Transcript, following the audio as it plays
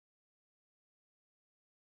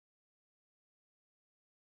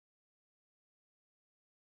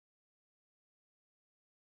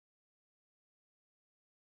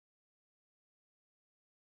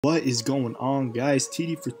What is going on, guys?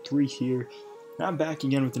 TD4 here. Now I'm back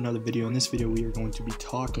again with another video. In this video we are going to be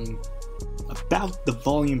talking about the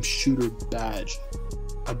volume shooter badge,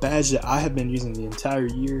 a badge that I have been using the entire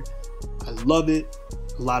year. I love it.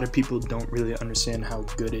 A lot of people don't really understand how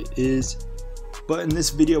good it is, but in this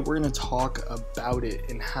video we're going to talk about it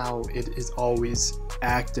and how it is always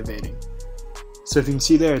activating. So if you can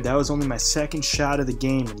see there, that was only my second shot of the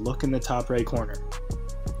game. Look in the top right corner,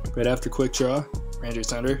 right after quick draw, Ranger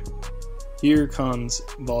Center. Here comes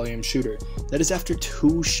volume shooter. That is after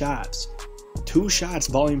two shots. Two shots,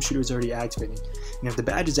 volume shooter is already activating. And if the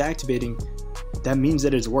badge is activating, that means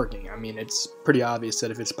that it's working. I mean, it's pretty obvious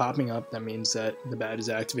that if it's popping up, that means that the badge is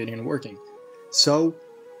activating and working. So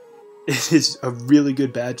it is a really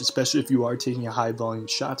good badge, especially if you are taking a high volume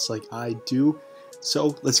shots like I do.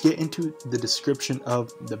 So let's get into the description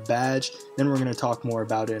of the badge. Then we're going to talk more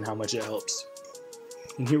about it and how much it helps.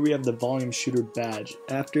 And here we have the volume shooter badge.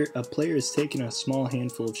 After a player has taken a small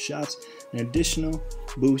handful of shots, an additional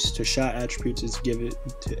boost to shot attributes is given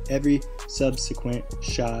to every subsequent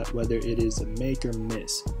shot, whether it is a make or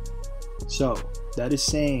miss. So that is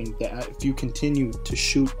saying that if you continue to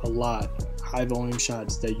shoot a lot high volume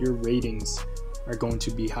shots, that your ratings are going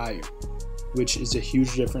to be higher, which is a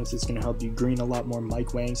huge difference. It's going to help you green a lot more.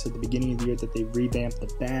 Mike Wang said at the beginning of the year that they revamped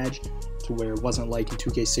the badge to where it wasn't like in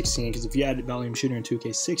 2K16, because if you had volume shooter in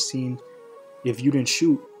 2K16, if you didn't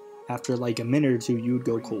shoot after like a minute or two, you would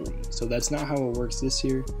go cold. So that's not how it works this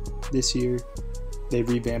year. This year they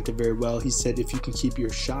revamped it very well. He said if you can keep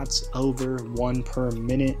your shots over 1 per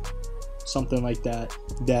minute, something like that,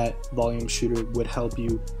 that volume shooter would help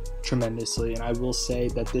you tremendously. And I will say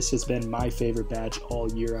that this has been my favorite badge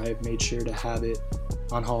all year. I have made sure to have it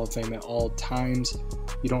on Hall of Fame at all times.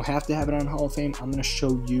 You don't have to have it on Hall of Fame. I'm going to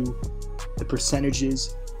show you the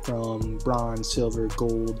percentages from bronze, silver,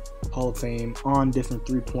 gold, Hall of Fame on different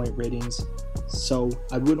 3-point ratings. So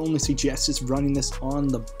I would only suggest just running this on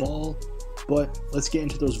the ball, but let's get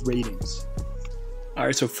into those ratings.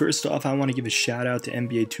 Alright, so first off, I want to give a shout out to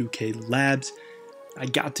NBA 2K Labs. I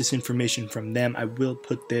got this information from them. I will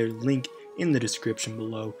put their link in the description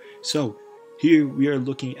below. So here we are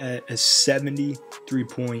looking at a 70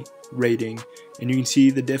 3-point rating, and you can see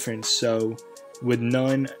the difference. So with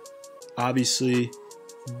none, obviously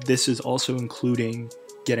this is also including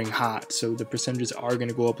getting hot, so the percentages are going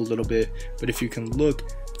to go up a little bit. But if you can look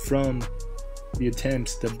from the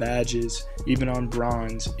attempts, the badges, even on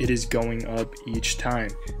bronze, it is going up each time.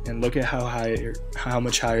 And look at how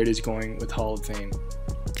much higher it is going with Hall of Fame.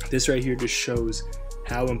 This right here just shows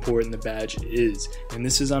how important the badge is, and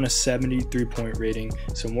this is on a 73-point rating,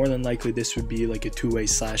 so more than likely this would be like a two-way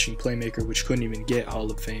slashing playmaker, which couldn't even get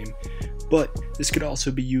Hall of Fame. But this could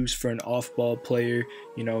also be used for an off-ball player,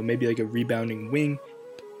 you know, maybe like a rebounding wing.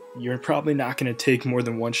 You're probably not going to take more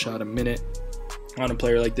than 1 shot a minute on a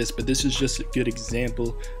player like this, but this is just a good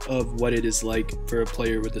example of what it is like for a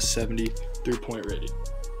player with a 73-point rating.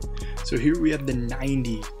 So here we have the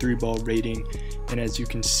 93 ball rating, and as you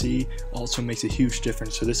can see, also makes a huge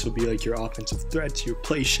difference. So this will be like your offensive threats, your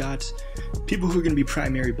play shots, people who are going to be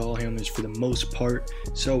primary ball handlers for the most part.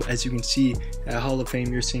 So as you can see at Hall of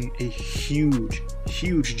Fame, you're seeing a huge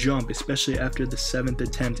jump, especially after the 7th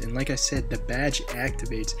attempt. And like I said, the badge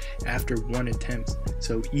activates after 1 attempt.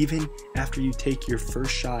 So even after you take your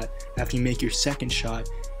first shot, after you make your second shot,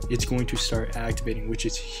 it's going to start activating, which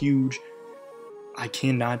is huge. I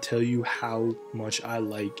cannot tell you how much I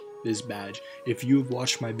like this badge. If you have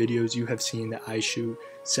watched my videos, you have seen that I shoot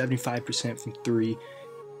 75% from 3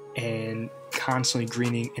 and constantly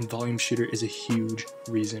greening, and volume shooter is a huge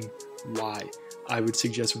reason why. I would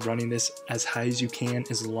suggest running this as high as you can,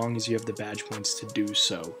 as long as you have the badge points to do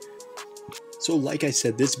so. So like I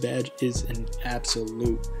said, this badge is an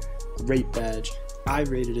absolute great badge. I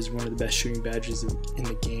rate it as one of the best shooting badges in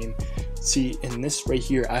the game. See, in this right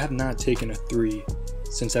here, I have not taken a 3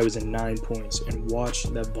 since I was in 9 points, and watch,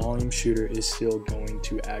 that volume shooter is still going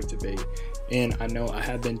to activate. And I know I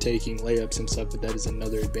have been taking layups and stuff, but that is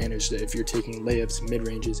another advantage, that if you're taking layups,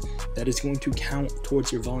 mid-ranges, that is going to count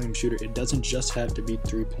towards your volume shooter. It doesn't just have to be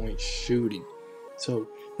 3-point shooting. So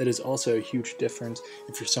that is also a huge difference.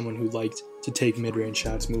 If you're someone who likes to take mid-range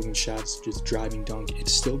shots, moving shots, just driving dunk,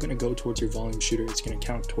 it's still going to go towards your volume shooter. It's going to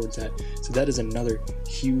count towards that. So that is another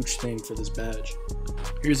huge thing for this badge.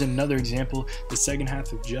 Here's another example. The second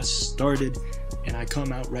half have just started, and I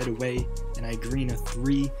come out right away and I green a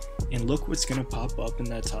 3, and look what's going to pop up in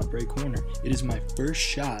that top right corner. It is my first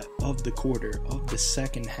shot of the quarter, of the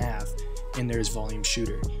second half, and there's volume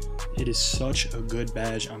shooter. It is such a good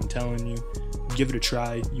badge, I'm telling you. Give it a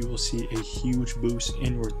try. You will see a huge boost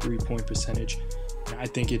in your 3-point percentage, and I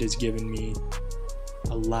think it has given me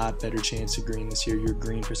a lot better chance of green this year. Your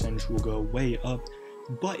green percentage will go way up.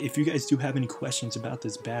 But if you guys do have any questions about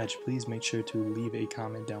this badge, please make sure to leave a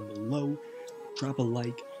comment down below, drop a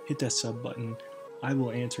like, hit that sub button. I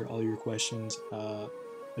will answer all your questions. I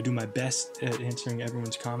do my best at answering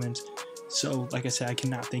everyone's comments. So like I said, I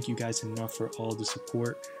cannot thank you guys enough for all the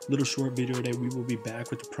support. Little short video today. We will be back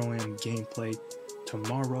with the Pro-Am gameplay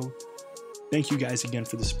tomorrow. Thank you guys again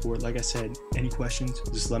for the support. Like I said, any questions,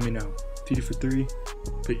 just let me know. PRETTYBOY for 3.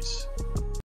 Peace.